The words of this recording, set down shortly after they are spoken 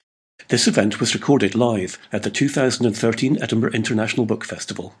This event was recorded live at the 2013 Edinburgh International Book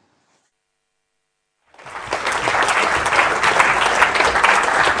Festival.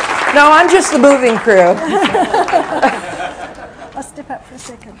 No, I'm just the moving crew. I'll step up for a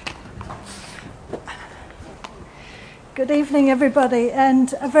second. Good evening, everybody,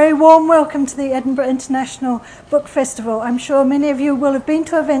 and a very warm welcome to the Edinburgh International Book Festival. I'm sure many of you will have been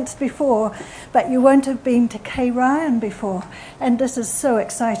to events before, but you won't have been to Kay Ryan before, and this is so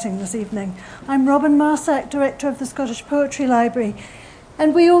exciting this evening. I'm Robin Marsack, Director of the Scottish Poetry Library,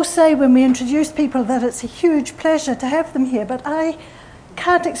 and we all say when we introduce people that it's a huge pleasure to have them here, but I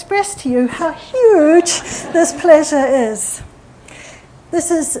can't express to you how huge this pleasure is. This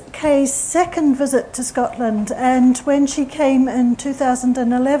is Kay's second visit to Scotland, and when she came in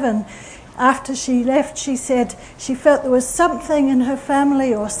 2011, after she left, she said she felt there was something in her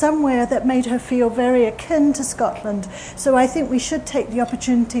family or somewhere that made her feel very akin to Scotland. So I think we should take the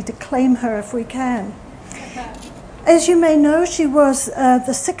opportunity to claim her if we can. As you may know, she was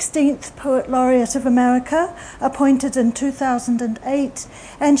the 16th Poet Laureate of America, appointed in 2008,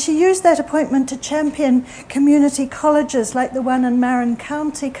 and she used that appointment to champion community colleges like the one in Marin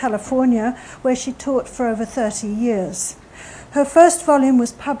County, California, where she taught for over 30 years. Her first volume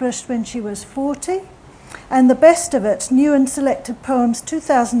was published when she was 40, and the best of it, New and Selected Poems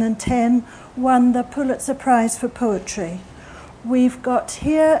 2010, won the Pulitzer Prize for Poetry. We've got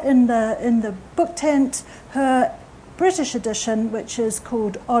here in the book tent her British edition, which is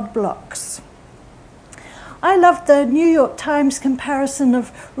called Odd Blocks. I loved the New York Times comparison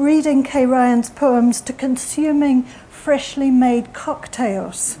of reading Kay Ryan's poems to consuming freshly made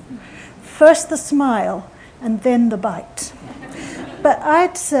cocktails. First the smile and then the bite. But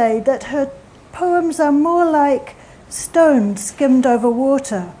I'd say that her poems are more like stones skimmed over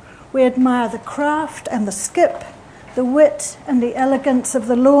water. We admire the craft and the skip, the wit and the elegance of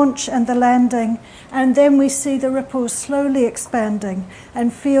the launch and the landing, and then we see the ripples slowly expanding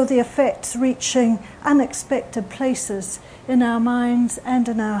and feel the effects reaching unexpected places in our minds and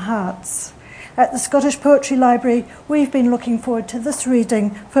in our hearts. At the Scottish Poetry Library, we've been looking forward to this reading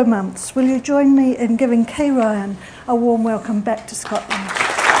for months. Will you join me in giving Kay Ryan a warm welcome back to Scotland?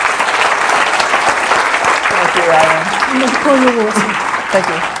 Thank you, Ryan. I'm going to pour your water. Thank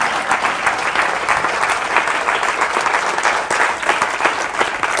you.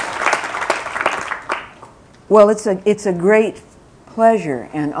 Well, it's a great pleasure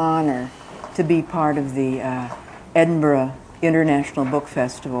and honor to be part of the Edinburgh International Book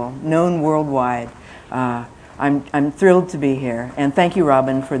Festival, known worldwide. I'm thrilled to be here, and thank you,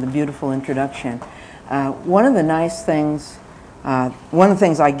 Robin, for the beautiful introduction. One of the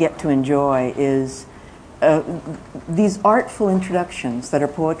things I get to enjoy is these artful introductions that are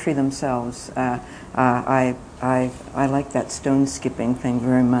poetry themselves. I like that stone skipping thing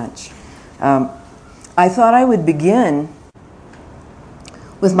very much. I thought I would begin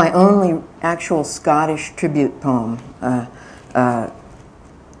with my only actual Scottish tribute poem.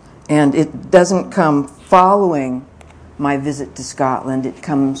 And it doesn't come following my visit to Scotland. It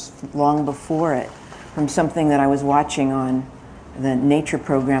comes long before it, from something that I was watching on the nature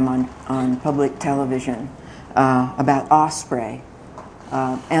program on public television about osprey.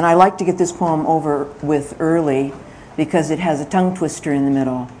 And I like to get this poem over with early because it has a tongue twister in the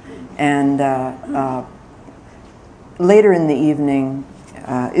middle. And later in the evening,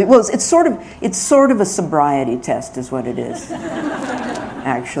 it's sort of a sobriety test, is what it is.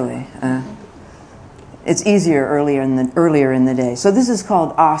 Actually, it's easier earlier in the day. So this is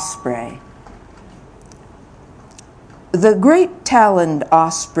called Osprey. The great taloned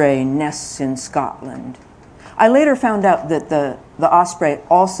osprey nests in Scotland. I later found out that the osprey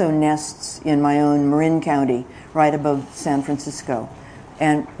also nests in my own Marin County, right above San Francisco.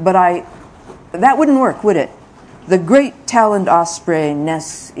 But that wouldn't work, would it? The great taloned osprey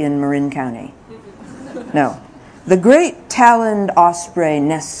nests in Marin County. No. The great taloned osprey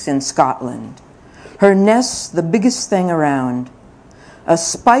nests in Scotland. Her nest's the biggest thing around. A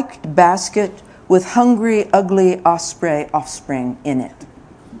spiked basket with hungry, ugly osprey offspring in it.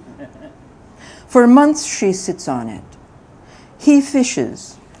 For months she sits on it. He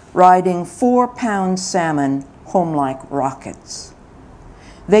fishes, riding 4-pound salmon home like rockets.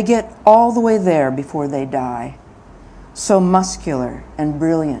 They get all the way there before they die, so muscular and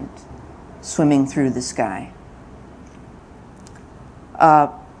brilliant, swimming through the sky.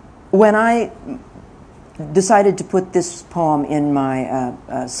 When I decided to put this poem in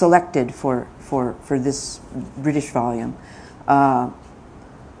my selected for this British volume, I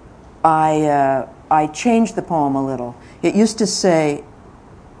changed the poem a little. It used to say,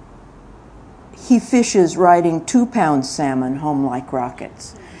 he fishes riding 2-pound salmon home like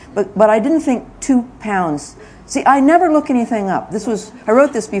rockets. but I didn't think 2 pounds. See, I never look anything up. I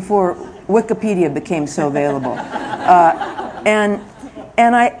wrote this before Wikipedia became so available. And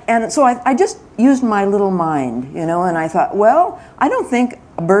so I just used my little mind, and I thought, well, I don't think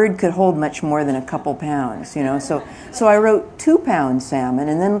a bird could hold much more than a couple pounds, So I wrote 2 pound salmon,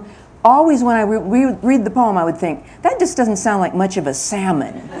 and then always when I read the poem, I would think, that just doesn't sound like much of a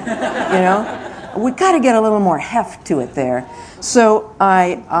salmon, We've got to get a little more heft to it there. So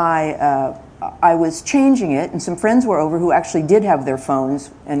I was changing it, and some friends were over who actually did have their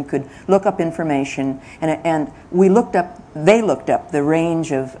phones and could look up information, and they looked up the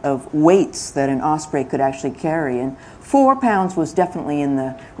range of weights that an osprey could actually carry, and 4 pounds was definitely in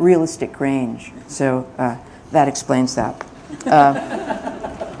the realistic range. So that explains that.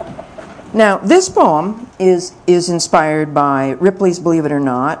 Now, this poem is inspired by Ripley's Believe It or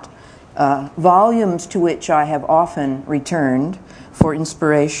Not, volumes to which I have often returned for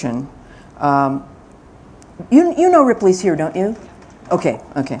inspiration. You know Ripley's here, don't you? Okay.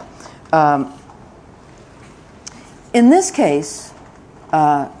 In this case,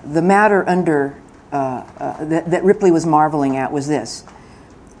 the matter under that Ripley was marveling at was this: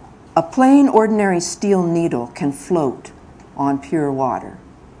 a plain, ordinary steel needle can float on pure water.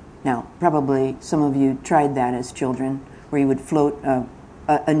 Now, probably some of you tried that as children, where you would float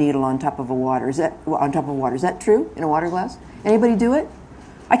a needle on top of water. Is that true in a water glass? Anybody do it?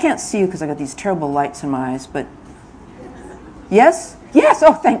 I can't see you because I got these terrible lights in my eyes, but yes? Yes,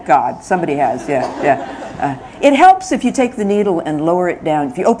 oh, thank God. Somebody has, yeah. It helps if you take the needle and lower it down.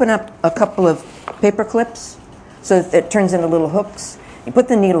 If you open up a couple of paper clips so that it turns into little hooks, you put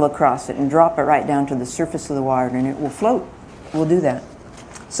the needle across it and drop it right down to the surface of the water, and it will float. We'll do that.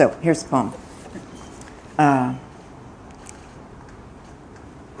 So, here's the poem.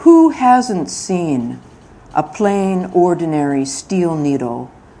 Who hasn't seen a plain, ordinary steel needle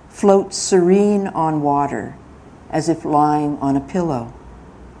float serene on water as if lying on a pillow?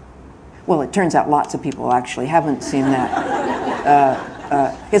 Well, it turns out lots of people actually haven't seen that.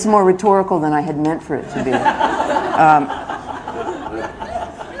 It's more rhetorical than I had meant for it to be.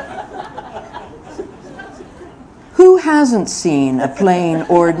 Who hasn't seen a plain,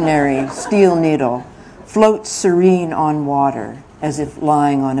 ordinary steel needle float serene on water as if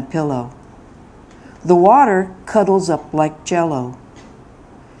lying on a pillow? The water cuddles up like jello.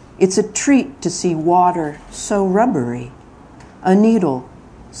 It's a treat to see water so rubbery, a needle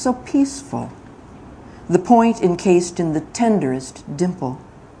so peaceful, the point encased in the tenderest dimple.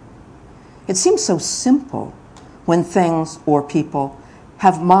 It seems so simple when things or people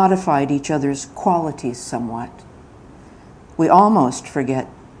have modified each other's qualities somewhat. We almost forget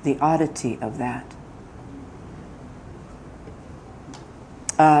the oddity of that.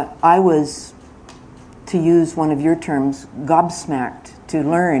 I was, to use one of your terms, gobsmacked to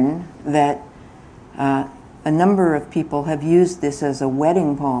learn that a number of people have used this as a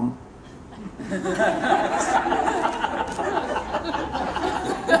wedding poem.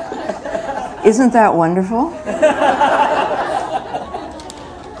 Isn't that wonderful?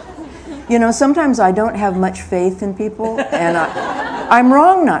 Sometimes I don't have much faith in people, and I'm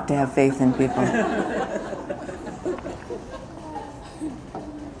wrong not to have faith in people.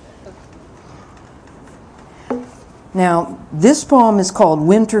 Now, this poem is called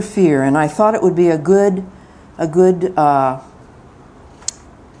Winter Fear, and I thought it would be a good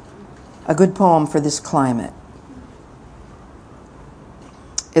poem for this climate.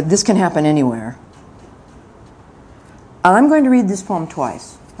 This can happen anywhere. I'm going to read this poem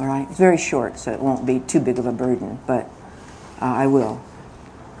twice, all right? It's very short, so it won't be too big of a burden, but I will.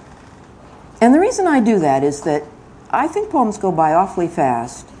 And the reason I do that is that I think poems go by awfully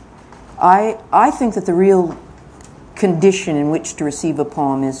fast. I think that the real condition in which to receive a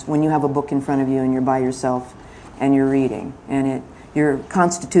poem is when you have a book in front of you and you're by yourself and you're reading, and you're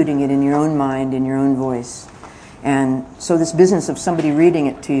constituting it in your own mind, in your own voice. And so this business of somebody reading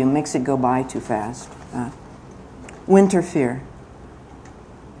it to you makes it go by too fast. Winter Fear.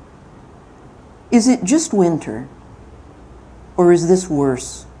 Is it just winter, or is this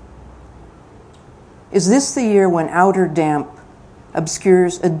worse? Is this the year when outer damp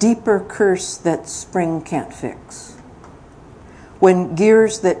obscures a deeper curse that spring can't fix? When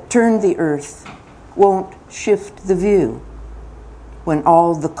gears that turn the earth won't shift the view? When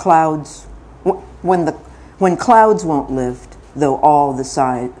all the clouds, when clouds won't lift, though all the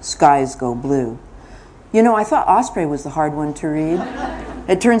skies go blue? I thought Osprey was the hard one to read.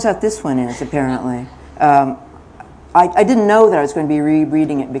 It turns out this one is, apparently. I didn't know that I was going to be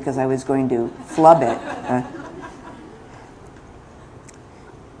rereading it because I was going to flub it.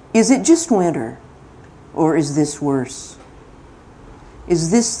 Is it just winter, or is this worse? Is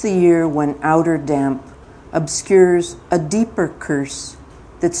this the year when outer damp obscures a deeper curse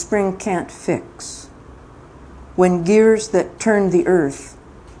that spring can't fix? When gears that turn the earth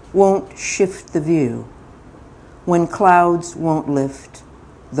won't shift the view? When clouds won't lift,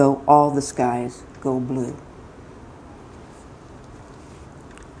 though all the skies go blue?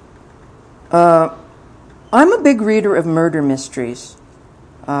 I'm a big reader of murder mysteries,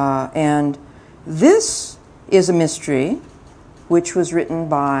 and this is a mystery which was written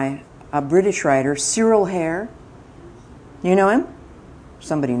by a British writer, Cyril Hare. You know him?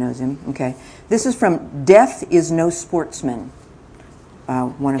 Somebody knows him. Okay. This is from Death is No Sportsman,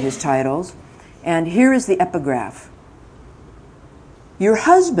 one of his titles. And here is the epigraph. Your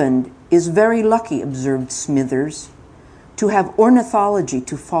husband is very lucky, observed Smithers, to have ornithology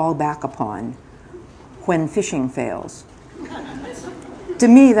to fall back upon when fishing fails. To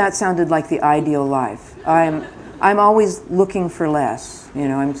me, that sounded like the ideal life. I'm always looking for less. You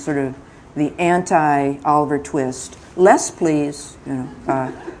know, I'm sort of the anti-Oliver Twist. Less, please. You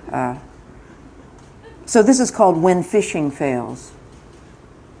know. So this is called When Fishing Fails.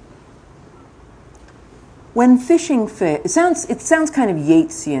 When fishing fails, it sounds kind of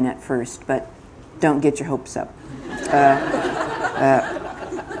Yeatsian at first, but don't get your hopes up.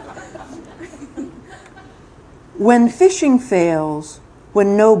 When fishing fails,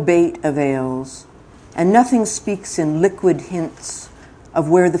 when no bait avails, and nothing speaks in liquid hints of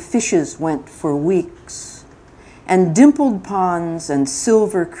where the fishes went for weeks, and dimpled ponds and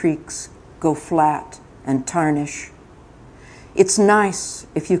silver creeks go flat and tarnish, it's nice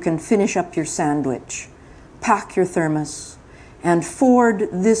if you can finish up your sandwich, pack your thermos, and ford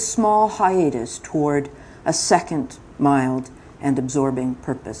this small hiatus toward a second mild and absorbing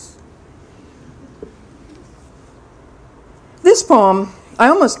purpose. This poem, I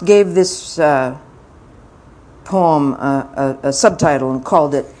almost gave this poem a subtitle and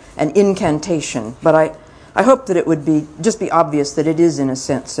called it an incantation, but I hope that it would be obvious that it is, in a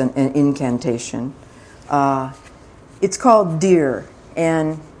sense, an incantation. It's called Deer,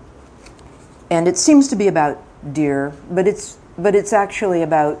 and it seems to be about deer, but it's actually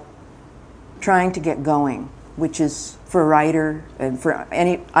about trying to get going, which is, for a writer and for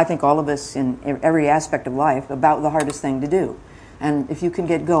I think all of us in every aspect of life, about the hardest thing to do. And if you can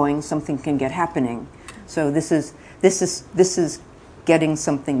get going, something can get happening. So this is getting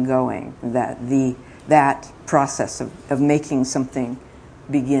something going, that process of making something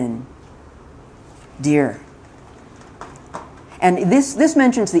begin. Deer. And this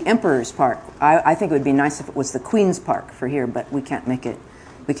mentions the Emperor's Park. I think it would be nice if it was the Queen's Park for here, but we can't make it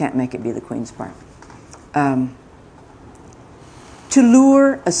be the Queen's Park. To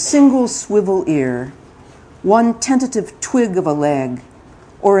lure a single swivel ear, one tentative twig of a leg,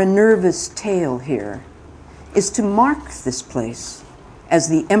 or a nervous tail here, is to mark this place as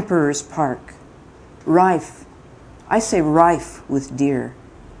the Emperor's Park, rife, I say rife with deer.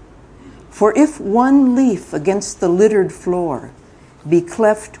 For if one leaf against the littered floor be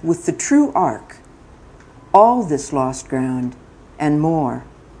cleft with the true arc, all this lost ground and more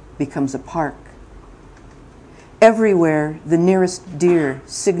becomes a park. Everywhere the nearest deer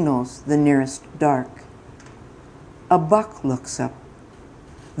signals the nearest dark. A buck looks up.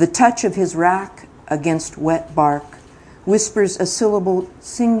 The touch of his rack against wet bark whispers a syllable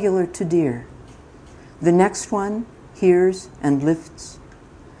singular to deer. The next one hears and lifts.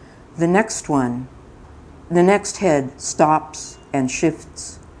 The next head stops and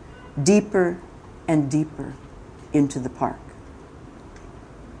shifts deeper and deeper into the park.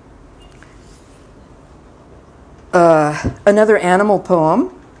 Another animal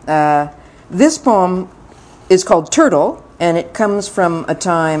poem. This poem is called Turtle, and it comes from a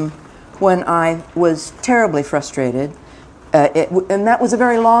time when I was terribly frustrated. And that was a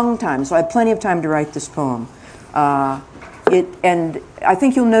very long time, so I had plenty of time to write this poem. And I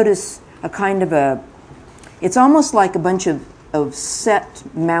think you'll notice a kind of it's almost like a bunch of set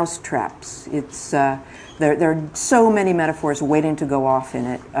mouse traps. There are so many metaphors waiting to go off in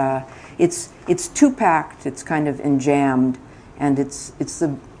it. It's too packed. It's kind of enjammed, and it's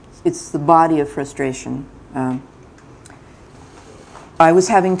the body of frustration. I was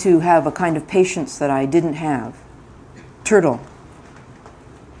having to have a kind of patience that I didn't have. Turtle.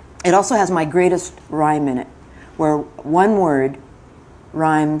 It also has my greatest rhyme in it, where one word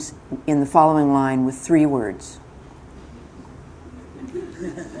rhymes in the following line with three words.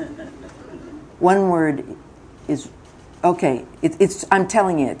 One word is, okay, I'm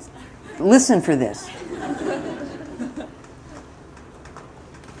telling you, listen for this.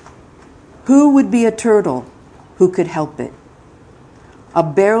 Who would be a turtle who could help it? A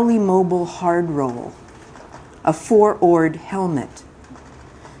barely mobile hard roll, a four-oared helmet,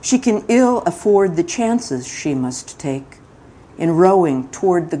 She can ill afford the chances she must take in rowing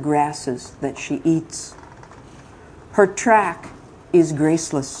toward the grasses that she eats. Her track is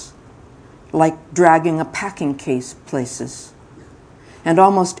graceless, like dragging a packing case places, and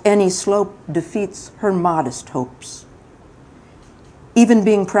almost any slope defeats her modest hopes. Even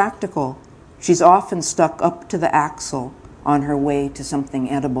being practical, she's often stuck up to the axle on her way to something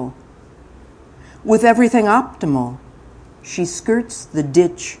edible. With everything optimal, she skirts the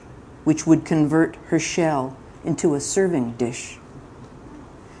ditch which would convert her shell into a serving dish.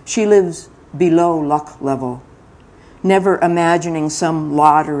 She lives below luck level, never imagining some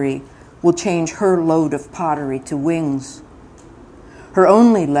lottery will change her load of pottery to wings. Her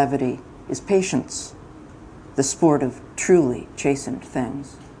only levity is patience, the sport of truly chastened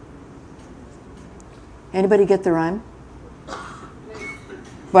things. Anybody get the rhyme?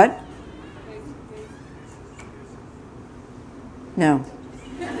 What? No.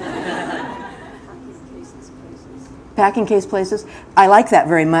 Packing case places? I like that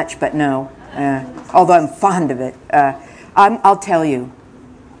very much, but no. Although I'm fond of it. I'll tell you.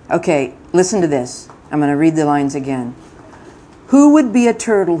 Okay, listen to this. I'm going to read the lines again. Who would be a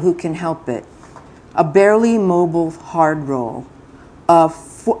turtle who can help it? A barely mobile hard roll. A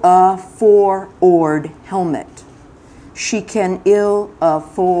four-oared helmet. She can ill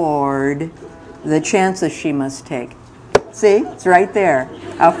afford the chances she must take. See? It's right there.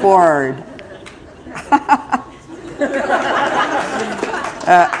 Afford.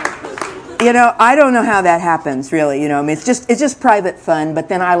 I don't know how that happens, really. I mean, it's just private fun, but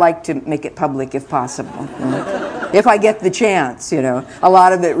then I like to make it public if possible. If I get the chance, A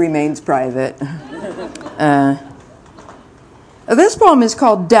lot of it remains private. This poem is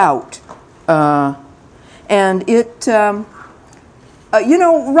called Doubt. And it,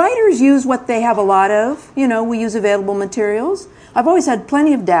 writers use what they have a lot of. We use available materials. I've always had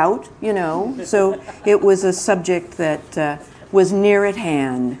plenty of doubt, so it was a subject that was near at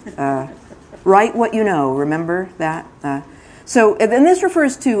hand. Write what you know, remember that? And this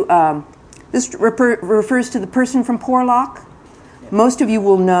refers to the person from Porlock. Most of you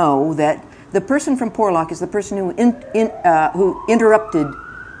will know that the person from Porlock is the person who interrupted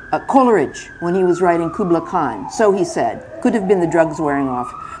Coleridge when he was writing Kubla Khan. So he said. Could have been the drugs wearing off.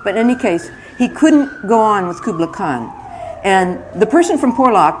 But in any case, he couldn't go on with Kubla Khan. And the person from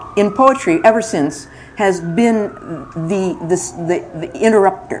Porlock, in poetry ever since, has been the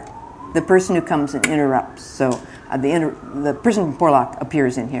interrupter, the person who comes and interrupts. So the person from Porlock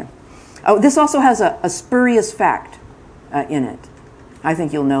appears in here. This also has a spurious fact in it. I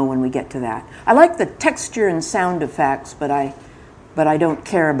think you'll know when we get to that. I like the texture and sound of facts, but I don't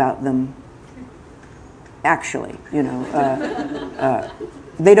care about them. Actually, they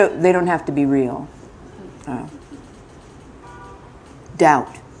don't have to be real.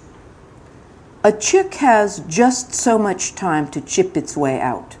 Doubt. A chick has just so much time to chip its way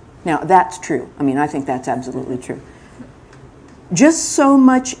out. Now, that's true. I mean, I think that's absolutely true. Just so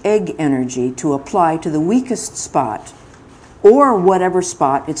much egg energy to apply to the weakest spot, or whatever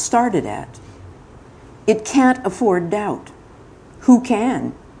spot it started at. It can't afford doubt. Who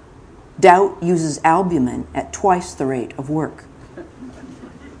can? Doubt uses albumin at twice the rate of work.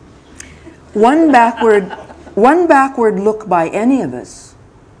 One backward look by any of us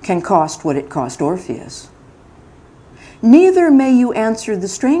can cost what it cost Orpheus. Neither may you answer the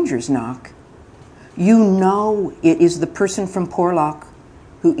stranger's knock. You know it is the person from Porlock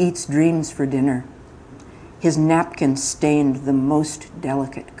who eats dreams for dinner. His napkin stained the most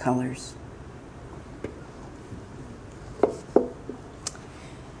delicate colors.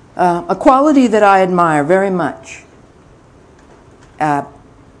 A quality that I admire very much, and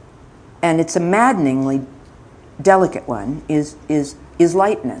it's a maddeningly delicate one, is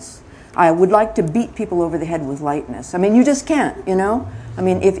lightness. I would like to beat people over the head with lightness. I mean, you just can't, I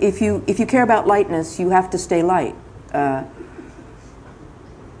mean, if you care about lightness, you have to stay light.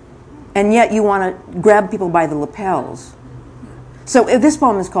 And yet you want to grab people by the lapels. So this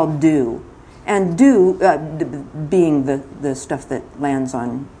poem is called Dew. And dew, being the stuff that lands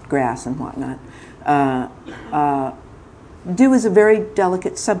on grass and whatnot, dew is a very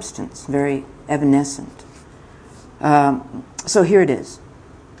delicate substance, very evanescent. So here it is.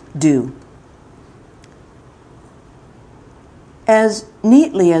 Dew. As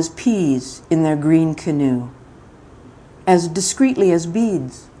neatly as peas in their green canoe, as discreetly as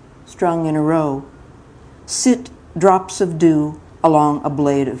beads strung in a row, sit drops of dew along a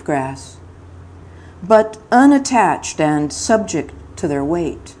blade of grass. But unattached and subject to their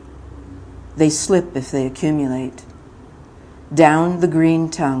weight, they slip if they accumulate. Down the green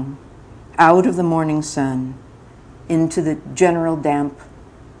tongue, out of the morning sun, into the general damp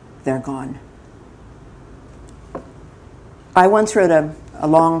they're gone. I once wrote a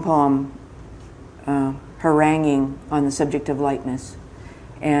long poem haranguing on the subject of lightness,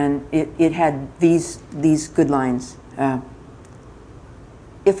 and it had these good lines.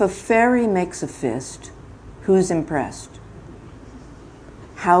 If a fairy makes a fist, who's impressed?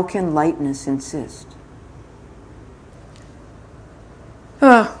 How can lightness insist?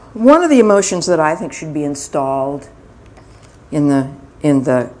 One of the emotions that I think should be installed in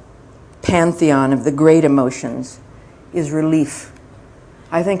the pantheon of the great emotions is relief.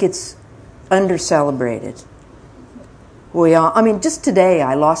 I think it's under-celebrated. Just today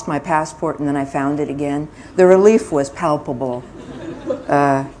I lost my passport and then I found it again. The relief was palpable.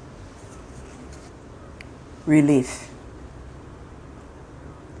 Relief.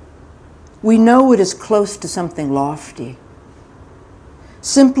 We know it is close to something lofty.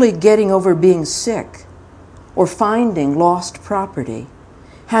 Simply getting over being sick or finding lost property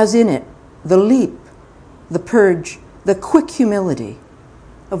has in it the leap, the purge, the quick humility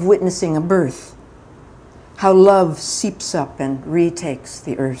of witnessing a birth, how love seeps up and retakes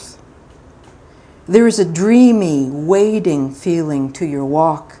the earth. There is a dreamy, wading feeling to your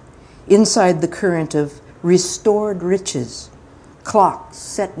walk inside the current of restored riches, clocks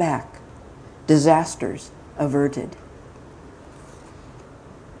set back, disasters averted.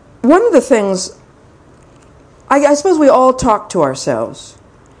 One of the things, I suppose we all talk to ourselves.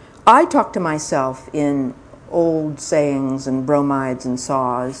 I talk to myself in old sayings and bromides and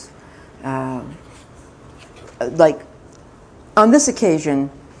saws. Like, on this occasion,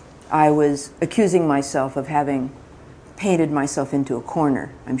 I was accusing myself of having painted myself into a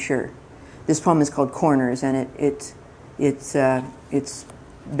corner, I'm sure. This poem is called Corners, and it's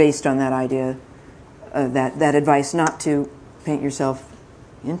based on that idea, that advice not to paint yourself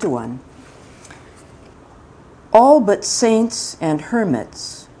into one. All but saints and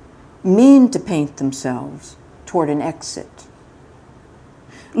hermits mean to paint themselves toward an exit,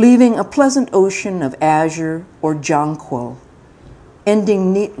 leaving a pleasant ocean of azure or jonquil,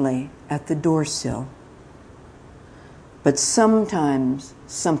 ending neatly at the doorsill. But sometimes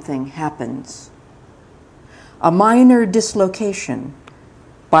something happens, a minor dislocation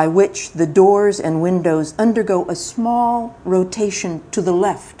by which the doors and windows undergo a small rotation to the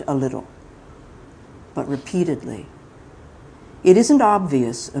left a little, but repeatedly. It isn't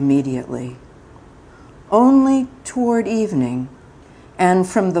obvious immediately. Only toward evening, and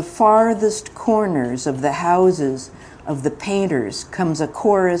from the farthest corners of the houses of the painters comes a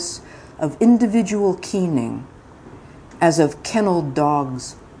chorus of individual keening, as of kenneled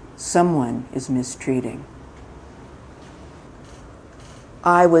dogs someone is mistreating.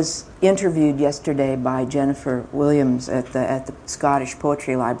 I was interviewed yesterday by Jennifer Williams at the Scottish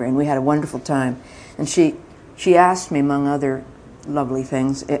Poetry Library, and we had a wonderful time. And she asked me, among other lovely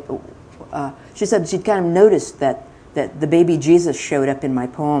things, she said she'd kind of noticed that the baby Jesus showed up in my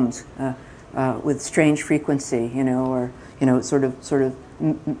poems with strange frequency, or sort of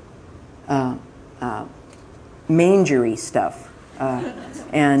mangery stuff.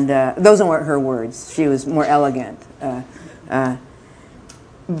 And those weren't her words. She was more elegant.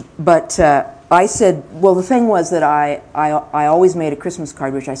 But I said, well, the thing was that I always made a Christmas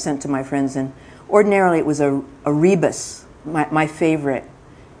card, which I sent to my friends, and ordinarily it was a rebus. My favorite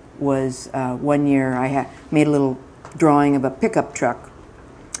was one year I made a little drawing of a pickup truck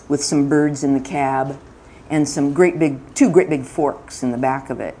with some birds in the cab and some two great big forks in the back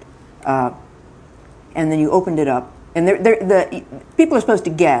of it. And then you opened it up, and the people are supposed to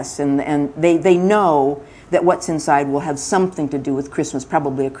guess, and they know that what's inside will have something to do with Christmas,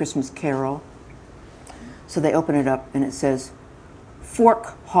 probably a Christmas carol. So they open it up, and it says,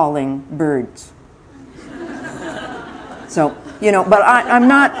 fork-hauling birds. So, but I'm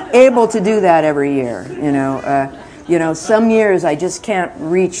not able to do that every year, some years I just can't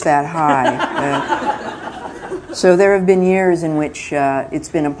reach that high. So there have been years in which it's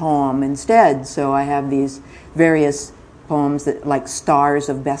been a poem instead. So I have these various poems that, like Stars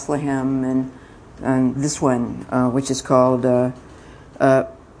of Bethlehem, and this one, which is called the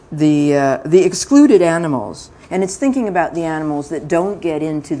Excluded Animals. And it's thinking about the animals that don't get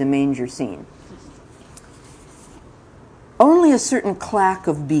into the manger scene. Only a certain clack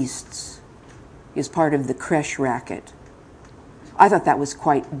of beasts is part of the creche racket. I thought that was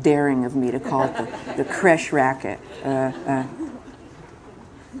quite daring of me to call it the creche racket.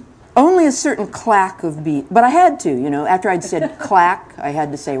 Only a certain clack of beasts. But I had to, after I'd said clack, I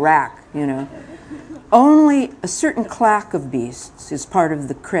had to say rack, Only a certain clack of beasts is part of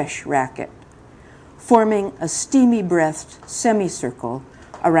the creche racket, forming a steamy-breathed semicircle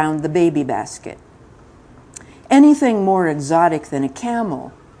around the baby basket. Anything more exotic than a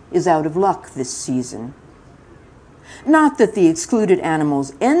camel is out of luck this season. Not that the excluded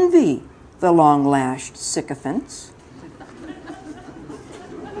animals envy the long-lashed sycophants.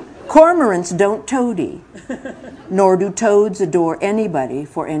 Cormorants don't toady, nor do toads adore anybody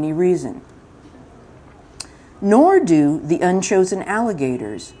for any reason. Nor do the unchosen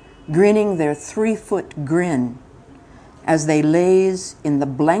alligators, grinning their 3-foot grin as they laze in the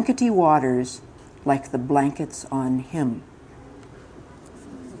blankety waters like the blankets on him.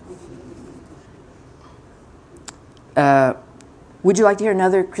 Would you like to hear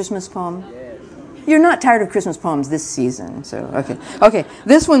another Christmas poem? Yes. You're not tired of Christmas poems this season, so okay. Okay,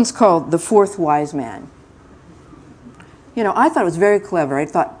 this one's called The Fourth Wise Man. You know, I thought it was very clever. I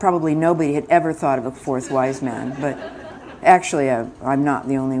thought probably nobody had ever thought of a fourth wise man, but actually I'm not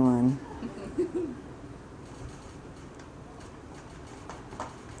the only one.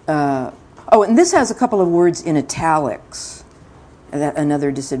 And this has a couple of words in italics.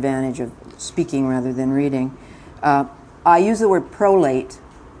 Another disadvantage of speaking rather than reading. I use the word prolate,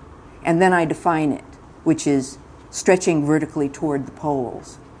 and then I define it, which is stretching vertically toward the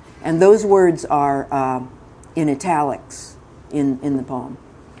poles. And those words are in italics in the poem.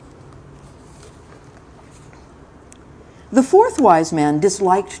 The fourth wise man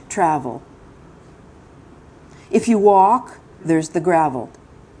disliked travel. If you walk, there's the gravel.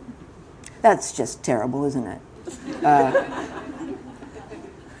 That's just terrible, isn't it?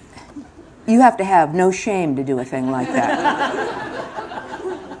 You have to have no shame to do a thing like that.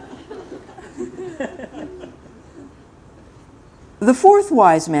 The fourth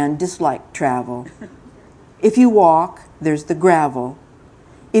wise man disliked travel. If you walk, there's the gravel.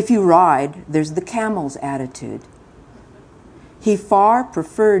 If you ride, there's the camel's attitude. He far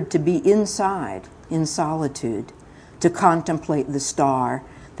preferred to be inside, in solitude, to contemplate the star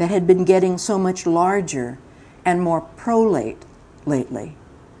that had been getting so much larger and more prolate lately,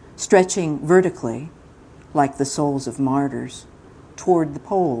 stretching vertically, like the souls of martyrs, toward the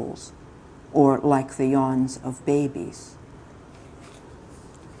poles, or like the yawns of babies.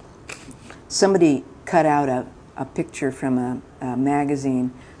 Somebody cut out a picture from a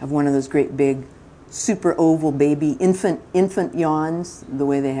magazine of one of those great big super oval baby infant yawns, the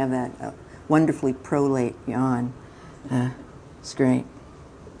way they have that wonderfully prolate yawn. It's great.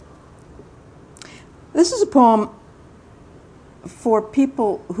 This is a poem for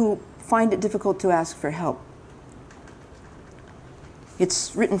people who find it difficult to ask for help.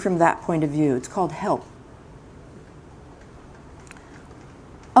 It's written from that point of view. It's called Help.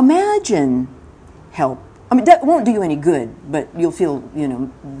 Imagine help. I mean, that won't do you any good, but you'll feel,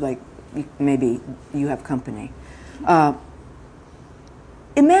 like maybe you have company.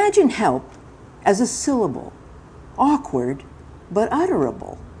 Imagine help as a syllable, awkward but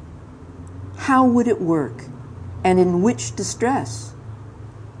utterable. How would it work, and in which distress?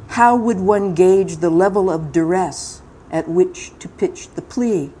 How would one gauge the level of duress at which to pitch the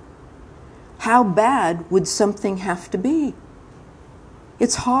plea? How bad would something have to be?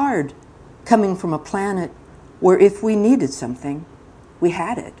 It's hard, coming from a planet where if we needed something, we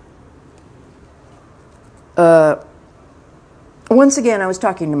had it. Once again, I was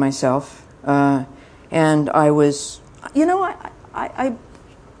talking to myself, and I was,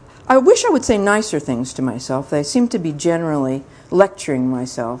 I wish I would say nicer things to myself. I seem to be generally lecturing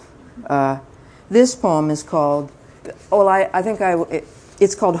myself. This poem is called,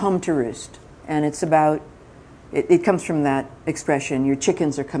 it's called Home to Roost, and it's about, it comes from that expression, your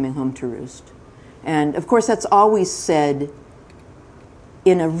chickens are coming home to roost. And of course that's always said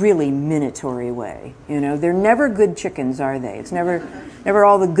in a really minatory way. They're never good chickens, are they? It's never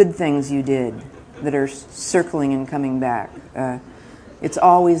all the good things you did that are circling and coming back. It's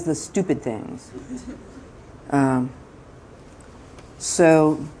always the stupid things.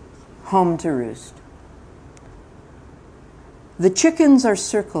 So, home to roost. The chickens are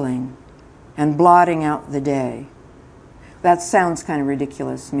circling and blotting out the day. That sounds kind of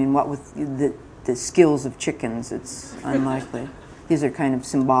ridiculous. I mean, what with the skills of chickens, it's unlikely. These are kind of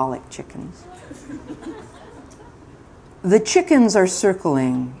symbolic chickens. The chickens are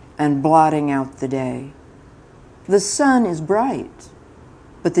circling and blotting out the day. The sun is bright,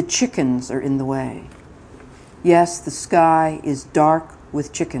 but the chickens are in the way. Yes, the sky is dark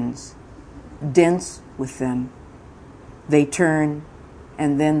with chickens, dense with them. They turn,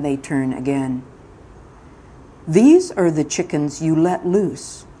 and then they turn again. These are the chickens you let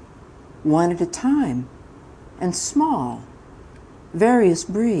loose, one at a time, and small, various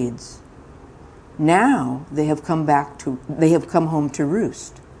breeds. Now they have come home to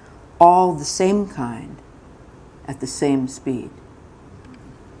roost, all the same kind, at the same speed.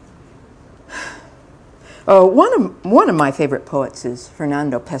 Oh, one of my favorite poets is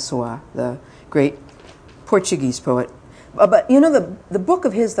Fernando Pessoa, the great Portuguese poet. But you know, the book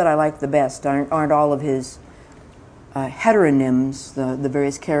of his that I like the best aren't all of his heteronyms, the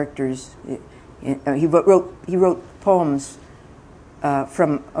various characters. He wrote poems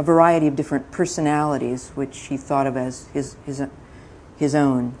from a variety of different personalities, which he thought of as his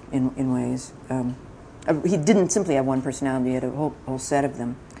own in ways. He didn't simply have one personality; he had a whole set of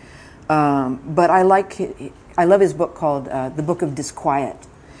them. But I love his book called The Book of Disquiet,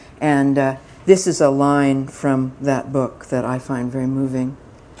 and this is a line from that book that I find very moving.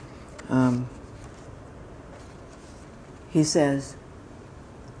 He says,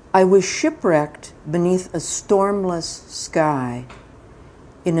 "I was shipwrecked beneath a stormless sky,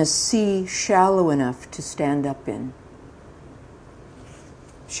 in a sea shallow enough to stand up in."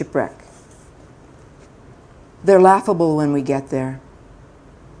 Shipwreck. They're laughable when we get there,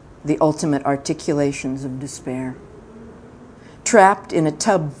 the ultimate articulations of despair. Trapped in a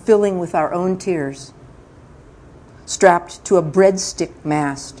tub filling with our own tears, strapped to a breadstick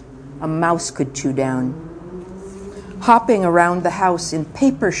mast a mouse could chew down, hopping around the house in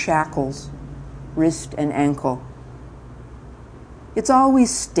paper shackles, wrist and ankle. It's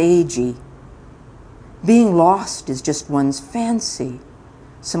always stagey. Being lost is just one's fancy,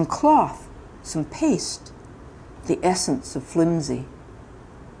 some cloth, some paste, the essence of flimsy.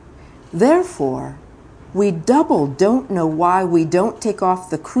 Therefore, we double don't know why we don't take off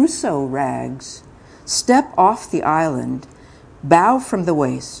the Crusoe rags, step off the island, bow from the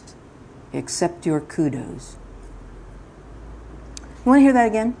waist, accept your kudos. You want to hear that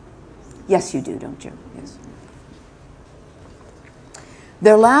again? Yes, you do, don't you? Yes.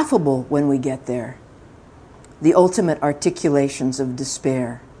 They're laughable when we get there, the ultimate articulations of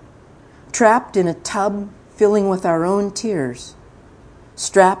despair. Trapped in a tub filling with our own tears,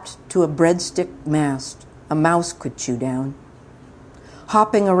 strapped to a breadstick mast a mouse could chew down,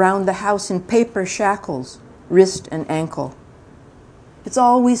 hopping around the house in paper shackles, wrist and ankle. It's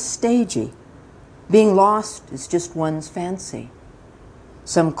always stagey. Being lost is just one's fancy.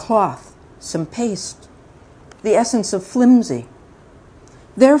 Some cloth, some paste, the essence of flimsy.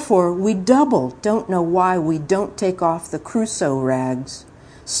 Therefore, we double don't know why we don't take off the Crusoe rags,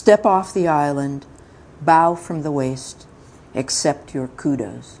 step off the island, bow from the waist, accept your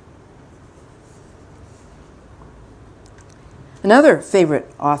kudos. Another favorite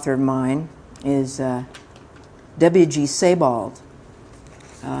author of mine is W.G. Sebald,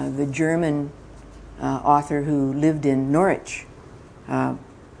 the German author who lived in Norwich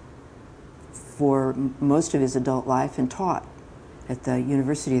for most of his adult life and taught at the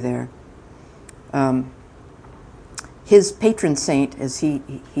university there. His patron saint, as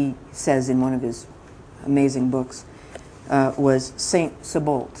he says in one of his amazing books, was Saint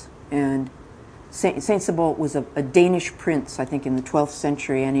Sebald. And Saint Sebald was a Danish prince, I think, in the 12th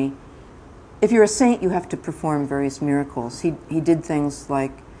century. And if you're a saint, you have to perform various miracles. He did things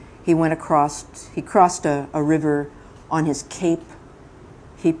like he crossed a river on his cape.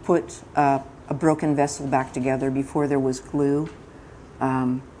 He put a broken vessel back together before there was glue.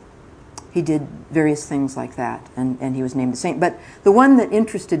 He did various things like that, and he was named a saint. But the one that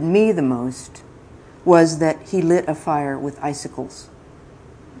interested me the most was that he lit a fire with icicles.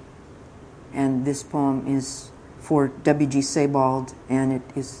 And this poem is for W.G. Sebald, and it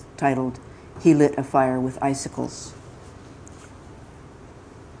is titled, "He Lit a Fire with Icicles."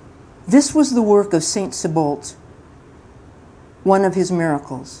 This was the work of Saint Sebald, one of his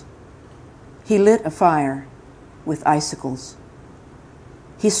miracles. He lit a fire with icicles.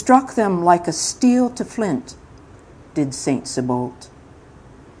 He struck them like a steel to flint, did Saint Sebald.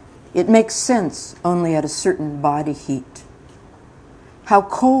 It makes sense only at a certain body heat. How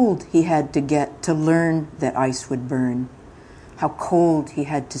cold he had to get to learn that ice would burn. How cold he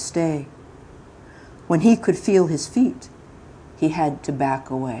had to stay. When he could feel his feet, he had to back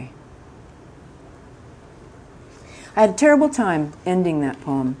away. I had a terrible time ending that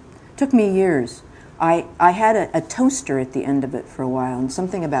poem. It took me years. I had a toaster at the end of it for a while, and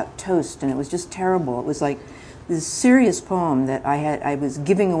something about toast, and it was just terrible. It was like this serious poem that I was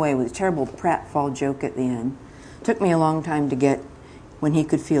giving away with a terrible pratfall joke at the end. It took me a long time to get, when he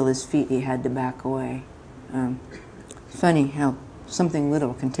could feel his feet, he had to back away. Funny how something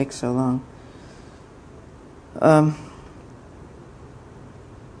little can take so long.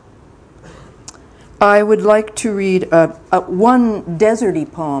 I would like to read one deserty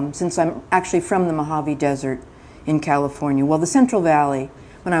poem, since I'm actually from the Mojave Desert in California. Well, the Central Valley.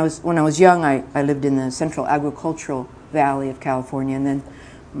 When I was young, I lived in the Central Agricultural Valley of California, and then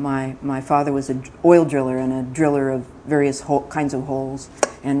my father was an oil driller and a driller of various kinds of holes,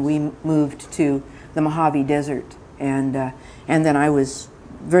 and we moved to the Mojave Desert, and then I was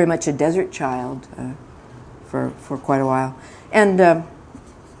very much a desert child for quite a while. And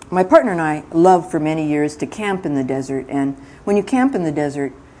my partner and I loved for many years to camp in the desert. And when you camp in the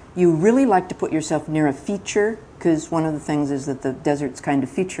desert, you really like to put yourself near a feature, because one of the things is that the desert's kind of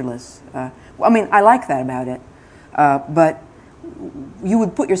featureless. I mean, I like that about it, but you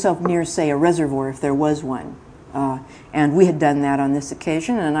would put yourself near, say, a reservoir if there was one. And we had done that on this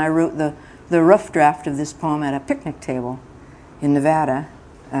occasion, and I wrote the rough draft of this poem at a picnic table in Nevada.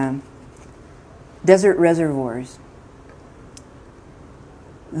 Desert reservoirs.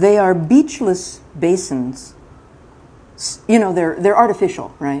 They are beachless basins. You know, they're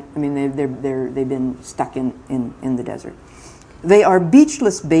artificial, right? I mean, they've been stuck in the desert. They are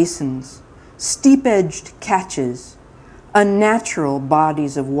beachless basins, steep-edged catches, unnatural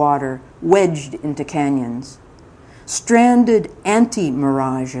bodies of water wedged into canyons, stranded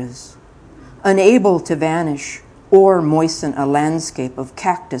anti-mirages, unable to vanish or moisten a landscape of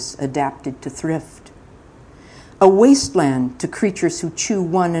cactus adapted to thrift. A wasteland to creatures who chew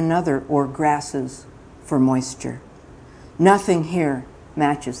one another or grasses for moisture. Nothing here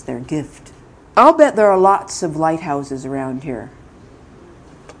matches their gift. I'll bet there are lots of lighthouses around here.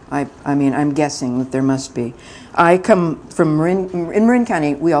 I mean, I'm guessing that there must be. I come from in Marin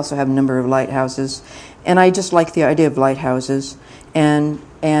County. We also have a number of lighthouses, and I just like the idea of lighthouses. And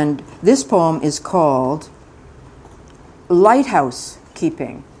this poem is called Lighthouse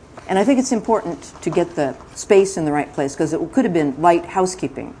Keeping. And I think it's important to get the space in the right place, because it could have been light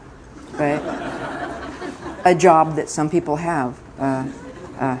housekeeping, right? A job that some people have.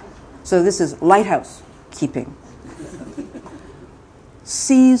 So this is lighthouse keeping.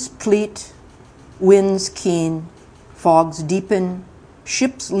 Seas pleat, winds keen, fogs deepen,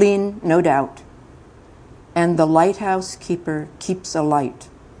 ships lean, no doubt, and the lighthouse keeper keeps a light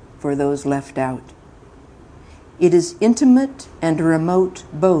for those left out. It is intimate and remote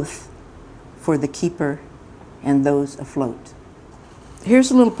both for the keeper and those afloat.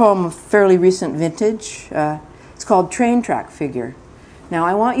 Here's a little poem of fairly recent vintage. It's called Train Track Figure. Now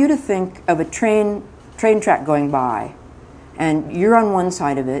I want you to think of a train track going by, and you're on one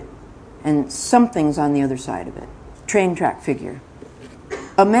side of it, and something's on the other side of it. Train track figure.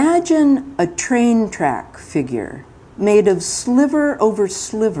 Imagine a train track figure made of sliver over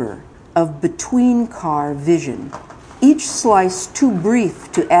sliver of between-car vision, each slice too brief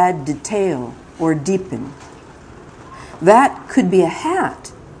to add detail or deepen. That could be a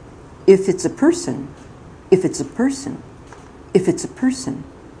hat, if it's a person, if it's a person, if it's a person.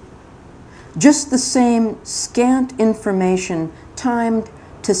 Just the same scant information timed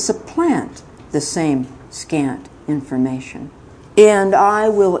to supplant the same scant information. And I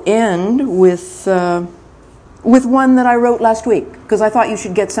will end with one that I wrote last week, because I thought you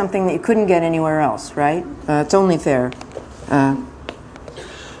should get something that you couldn't get anywhere else, right? It's only fair.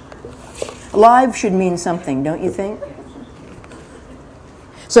 Live should mean something, don't you think?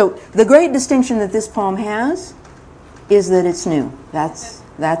 So the great distinction that this poem has is that it's new. That's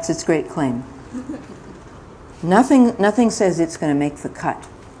its great claim. Nothing says it's going to make the cut.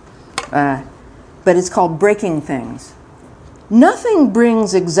 But it's called Breaking Things. Nothing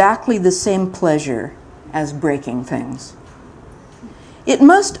brings exactly the same pleasure as breaking things. It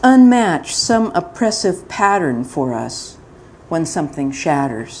must unmatch some oppressive pattern for us when something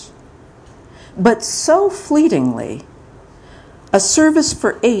shatters. But so fleetingly, a service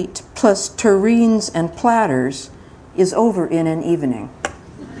for 8 plus tureens and platters is over in an evening.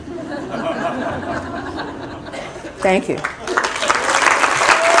 Thank you.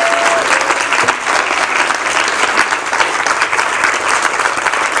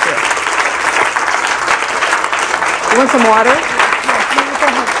 You want some water?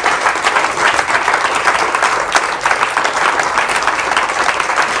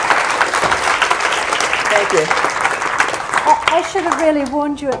 Thank you. I should have really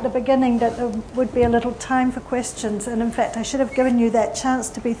warned you at the beginning that there would be a little time for questions, and in fact I should have given you that chance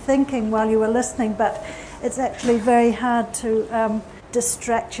to be thinking while you were listening, but it's actually very hard to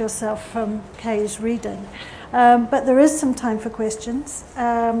distract yourself from Kay's reading. But there is some time for questions,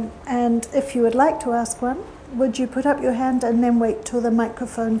 and if you would like to ask one, would you put up your hand and then wait till the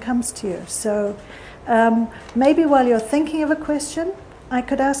microphone comes to you? So maybe while you're thinking of a question, I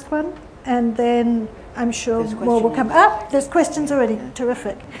could ask one, and then I'm sure more will come up. There's questions already.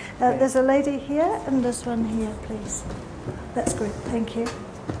 Terrific. There's a lady here, and there's one here, please. That's great. Thank you.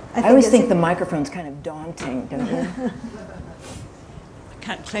 I always think the microphone's kind of daunting, don't you? I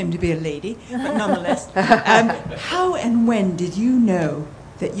can't claim to be a lady, but nonetheless. How and when did you know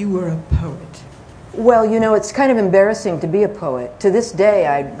that you were a poet? Well, you know, it's kind of embarrassing to be a poet. To this day,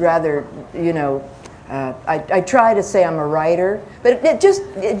 I'd rather, I try to say I'm a writer, but it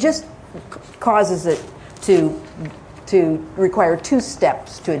just causes it to require 2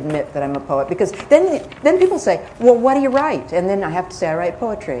 steps to admit that I'm a poet, because then people say, well, what do you write? And then I have to say I write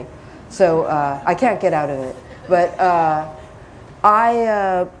poetry. So I can't get out of it. But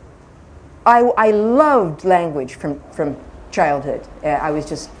I loved language from childhood. I was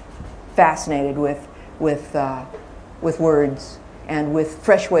just fascinated with words and with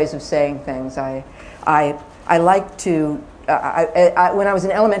fresh ways of saying things. I like to. When I was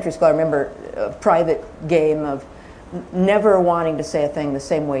in elementary school, I remember a private game of never wanting to say a thing the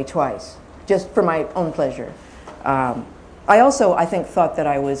same way twice, just for my own pleasure. I also, I think, thought that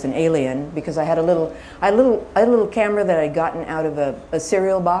I was an alien because I had a little camera that I'd gotten out of a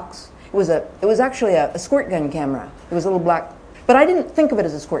cereal box. It was actually a squirt gun camera. It was a little black, but I didn't think of it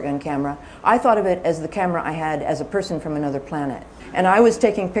as a squirt gun camera. I thought of it as the camera I had as a person from another planet. And I was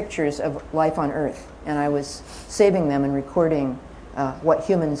taking pictures of life on Earth, and I was saving them and recording what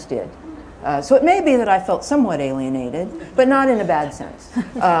humans did. So it may be that I felt somewhat alienated, but not in a bad sense.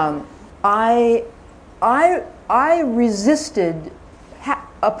 I resisted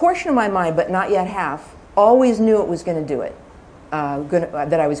a portion of my mind, but not yet half. Always knew it was going to do it,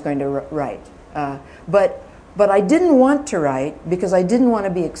 that I was going to write. But I didn't want to write because I didn't want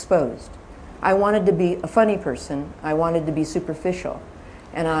to be exposed. I wanted to be a funny person. I wanted to be superficial.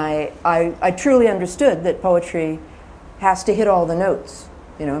 And I truly understood that poetry has to hit all the notes.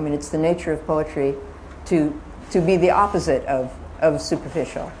 You know, I mean, it's the nature of poetry to be the opposite of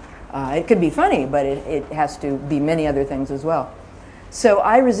superficial. It could be funny, but it has to be many other things as well. So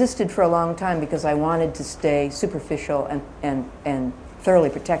I resisted for a long time because I wanted to stay superficial and thoroughly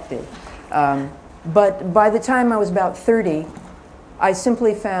protected. But by the time I was about 30, I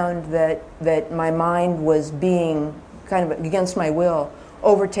simply found that my mind was being, kind of against my will,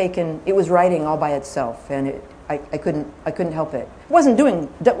 overtaken. It was writing all by itself, and I couldn't help it. It wasn't doing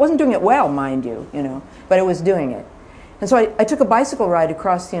it well, mind you, but it was doing it. And so I took a bicycle ride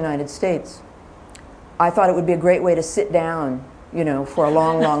across the United States. I thought it would be a great way to sit down, for a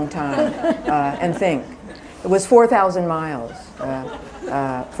long, long time and think. It was 4,000 miles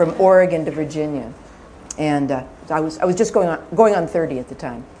from Oregon to Virginia, and I was just going on 30 at the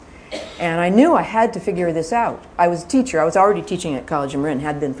time. And I knew I had to figure this out. I was a teacher. I was already teaching at College of Marin,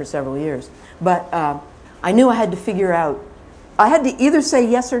 had been for several years. But I knew I had to figure out, I had to either say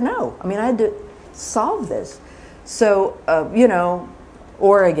yes or no. I mean, I had to solve this. So,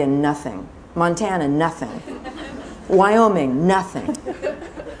 Oregon, nothing. Montana, nothing. Wyoming, nothing.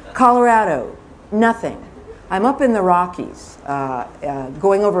 Colorado, nothing. I'm up in the Rockies,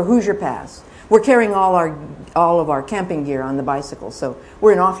 going over Hoosier Pass. We're carrying all of our camping gear on the bicycle, so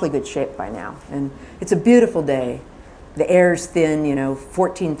we're in awfully good shape by now. And it's a beautiful day. The air's thin,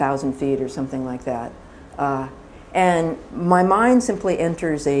 14,000 feet or something like that. And my mind simply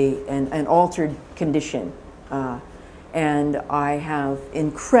enters an altered condition. And I have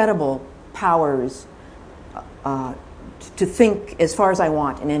incredible powers to think as far as I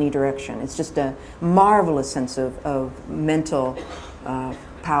want in any direction. It's just a marvelous sense of mental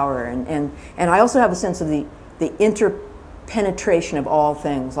power. And I also have a sense of the interpenetration of all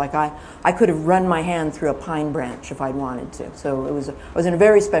things. Like I could have run my hand through a pine branch if I'd wanted to. So I was in a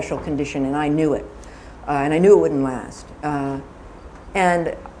very special condition, and I knew it. And I knew it wouldn't last.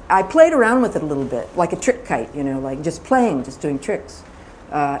 And I played around with it a little bit, like a trick kite, like just doing tricks.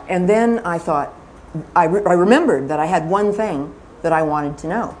 And then I thought, I remembered that I had one thing that I wanted to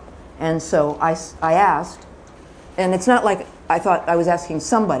know. And so I asked, and it's not like I thought I was asking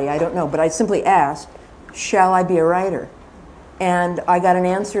somebody, I don't know, but I simply asked, shall I be a writer? And I got an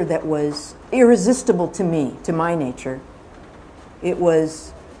answer that was irresistible to me, to my nature. It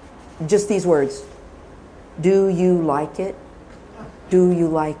was just these words: do you like it? Do you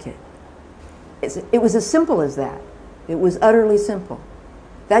like it? It was as simple as that. It was utterly simple.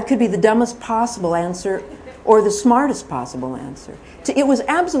 That could be the dumbest possible answer or the smartest possible answer. It was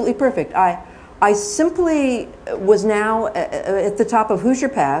absolutely perfect. I simply was now at the top of Hoosier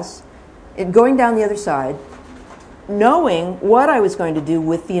Pass, going down the other side, knowing what I was going to do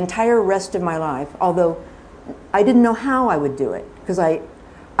with the entire rest of my life, although I didn't know how I would do it, because I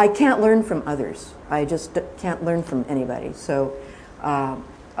can't learn from others. I just can't learn from anybody. So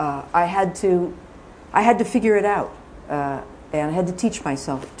I had to figure it out, and I had to teach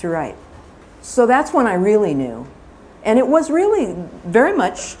myself to write. So that's when I really knew. And it was really very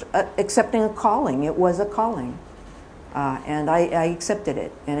much accepting a calling. It was a calling. And I accepted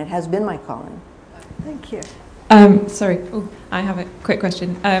it, and it has been my calling. Thank you. Sorry, I have a quick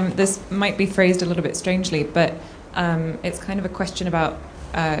question. This might be phrased a little bit strangely, but it's kind of a question about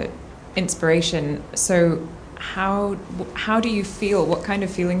inspiration. So how do you feel? What kind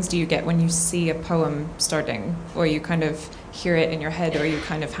of feelings do you get when you see a poem starting, or you kind of hear it in your head, or you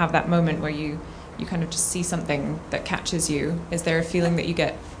kind of have that moment where you kind of just see something that catches you? Is there a feeling that you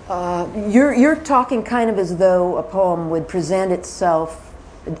get? You're talking kind of as though a poem would present itself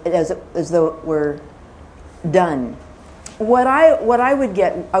as though it were done. What I would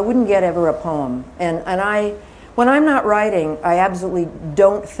get, I wouldn't get ever a poem, and I, when I'm not writing, I absolutely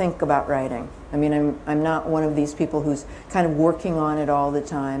don't think about writing. I mean, I'm not one of these people who's kind of working on it all the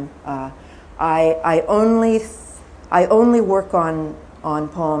time. I only work on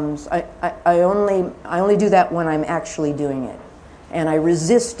poems. I only do that when I'm actually doing it, and I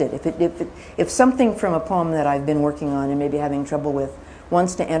resist it. If something from a poem that I've been working on and maybe having trouble with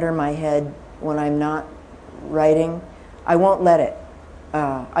wants to enter my head when I'm not writing, I won't let it.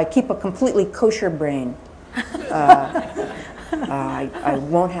 I keep a completely kosher brain. I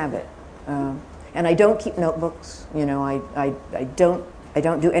won't have it, and I don't keep notebooks. You know, I don't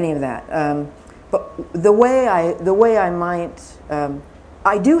do any of that. But the way I might,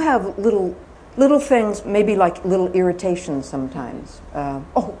 I do have little things, maybe like little irritations sometimes.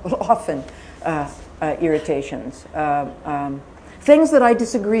 Often irritations. Things that I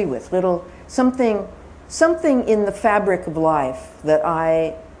disagree with. Something in the fabric of life that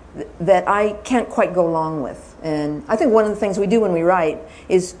I can't quite go along with. And I think one of the things we do when we write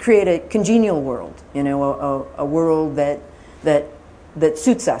is create a congenial world, you know, a world that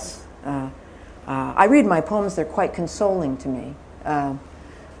suits us. I read my poems, they're quite consoling to me.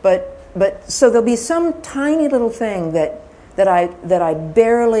 But so there'll be some tiny little thing that I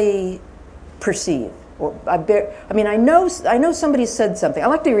barely perceive. Or I know somebody said something. I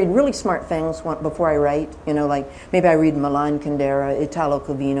like to read really smart things before I write. You know, like maybe I read Milan Kundera, Italo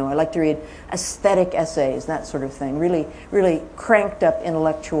Calvino. I like to read aesthetic essays, that sort of thing. Really, really cranked up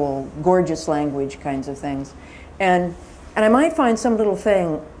intellectual, gorgeous language kinds of things. And I might find some little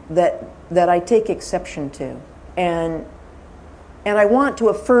thing that I take exception to, and I want to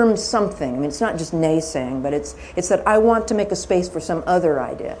affirm something. I mean, it's not just naysaying, but it's that I want to make a space for some other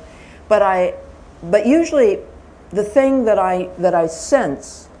idea. But usually, the thing that I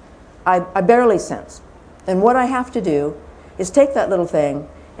sense, I barely sense. And what I have to do is take that little thing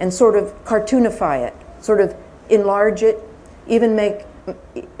and sort of cartoonify it, sort of enlarge it, even make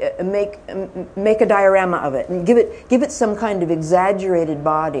a diorama of it, and give it some kind of exaggerated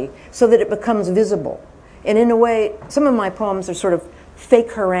body so that it becomes visible. And in a way, some of my poems are sort of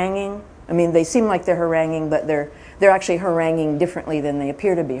fake haranguing. I mean, they seem like they're haranguing, but they're actually haranguing differently than they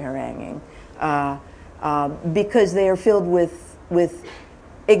appear to be haranguing. Because they are filled with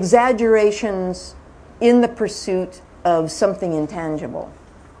exaggerations in the pursuit of something intangible,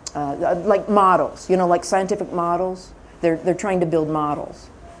 like models, you know, like scientific models. They're trying to build models.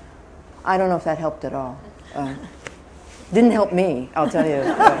 I don't know if that helped at all. Didn't help me, I'll tell you.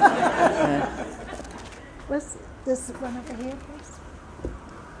 Was this one over here, please?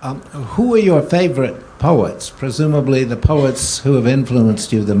 Who are your favorite poets? Presumably the poets who have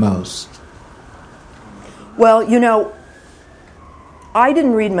influenced you the most. Well, you know, I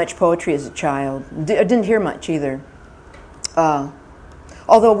didn't read much poetry as a child. I didn't hear much either.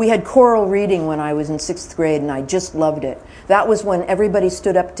 Although we had choral reading when I was in 6th grade, and I just loved it. That was when everybody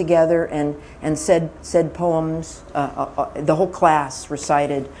stood up together and said poems. The whole class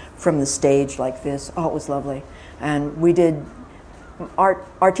recited from the stage like this. Oh, it was lovely. And we did.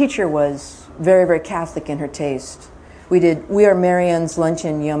 Our teacher was very, very Catholic in her taste. We did We Are Marianne's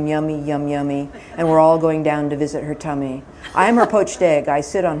Luncheon, yum, yummy, yum, yummy, and we're all going down to visit her tummy. I am her poached egg, I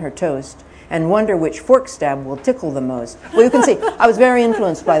sit on her toast, and wonder which fork stab will tickle the most. Well, you can see, I was very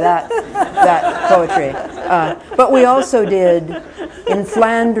influenced by that poetry. But we also did, in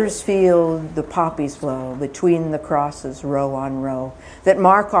Flanders field, the poppies blow, between the crosses, row on row, that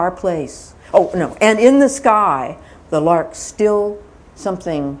mark our place. Oh, no, and in the sky, the lark still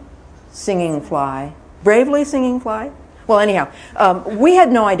something singing fly. Bravely singing fly? Well, anyhow, we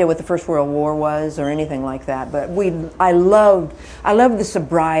had no idea what the First World War was or anything like that, but I loved the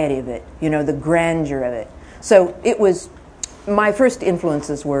sobriety of it, you know, the grandeur of it. So it was, my first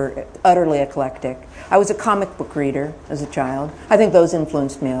influences were utterly eclectic. I was a comic book reader as a child. I think those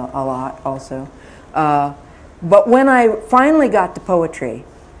influenced me a lot also. But when I finally got to poetry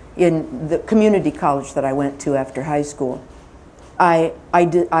in the community college that I went to after high school, I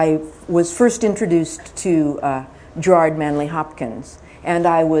was first introduced to Gerard Manley Hopkins, and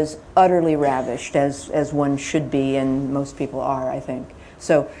I was utterly ravished, as one should be, and most people are, I think.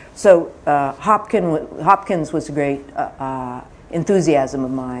 So Hopkins was a great enthusiasm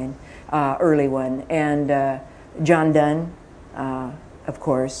of mine, early one, and John Donne, of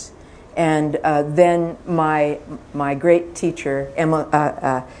course, And then my great teacher,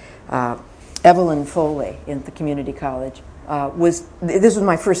 Evelyn Foley in the community college, this was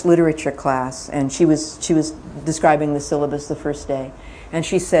my first literature class, and she was describing the syllabus the first day, and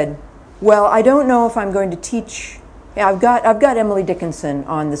she said, "Well, I don't know if I'm going to teach. I've got Emily Dickinson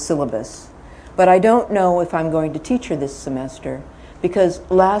on the syllabus, but I don't know if I'm going to teach her this semester, because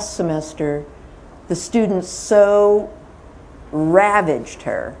last semester the students so ravaged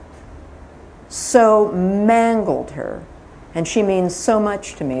her, so mangled her, and she means so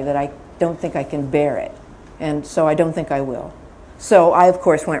much to me that I don't think I can bear it, and so I don't think I will." So I, of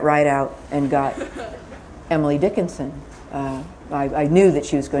course, went right out and got Emily Dickinson. I knew that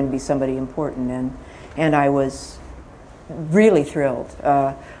she was going to be somebody important, and I was really thrilled.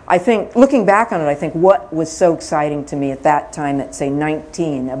 I think, looking back on it, I think what was so exciting to me at that time, at say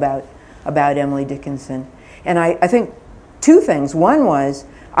 19, about Emily Dickinson, and I think two things. One was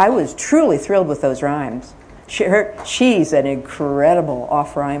I was truly thrilled with those rhymes. She's an incredible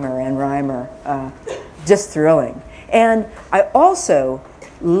off-rhymer and rhymer, just thrilling. And I also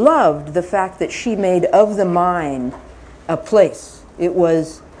loved the fact that she made of the mind a place. It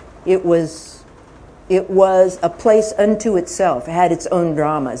was a place unto itself. It had its own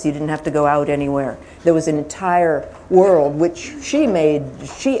dramas. You didn't have to go out anywhere. There was an entire world which she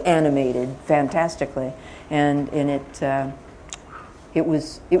animated fantastically, and in it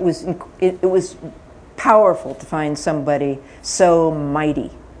was powerful to find somebody so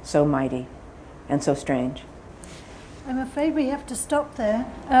mighty, and so strange. I'm afraid we have to stop there.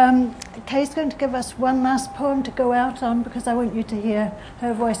 Kay's going to give us one last poem to go out on, because I want you to hear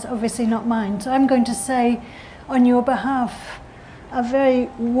her voice, obviously not mine. So I'm going to say, on your behalf, a very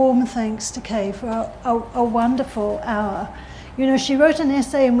warm thanks to Kay for a wonderful hour. You know, she wrote an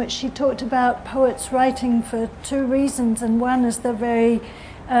essay in which she talked about poets writing for two reasons, and one is the very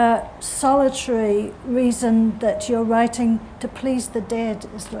solitary reason that you're writing to please the dead,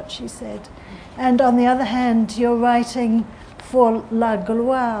 is what she said. And on the other hand, you're writing for la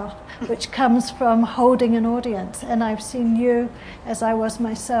gloire, which comes from holding an audience. And I've seen you, as I was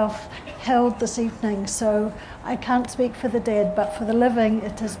myself, held this evening. So I can't speak for the dead, but for the living,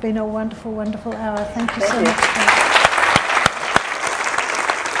 it has been a wonderful, wonderful hour. Thank you so much.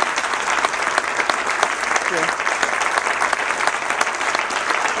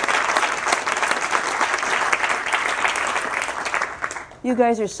 You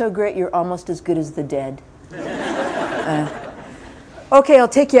guys are so great, you're almost as good as the dead. Okay, I'll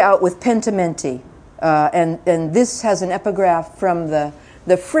take you out with Pentimenti. And this has an epigraph from the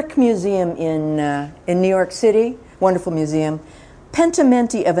Frick Museum in New York City. Wonderful museum.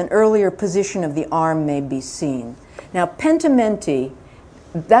 Pentimenti of an earlier position of the arm may be seen. Now, pentimenti,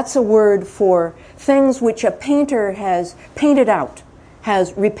 that's a word for things which a painter has painted out,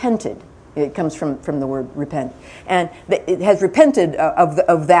 has repented. It comes from the word repent. And it has repented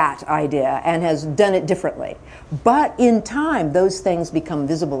of that idea and has done it differently. But in time, those things become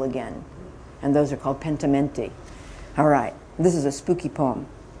visible again. And those are called pentimenti. All right, this is a spooky poem.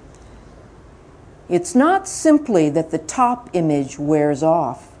 It's not simply that the top image wears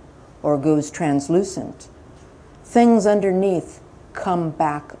off or goes translucent. Things underneath come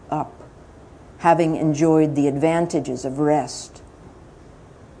back up, having enjoyed the advantages of rest.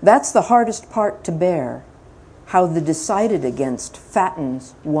 That's the hardest part to bear, how the decided against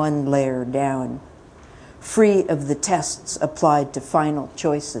fattens one layer down, free of the tests applied to final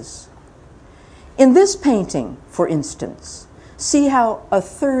choices. In this painting, for instance, see how a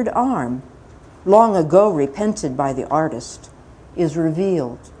third arm, long ago repented by the artist, is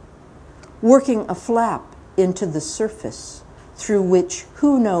revealed, working a flap into the surface through which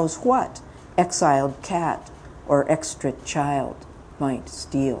who knows what exiled cat or extra child might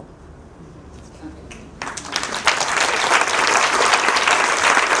steal.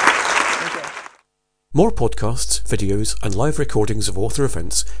 More podcasts, videos, and live recordings of author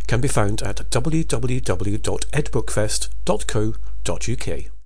events can be found at www.edbookfest.co.uk.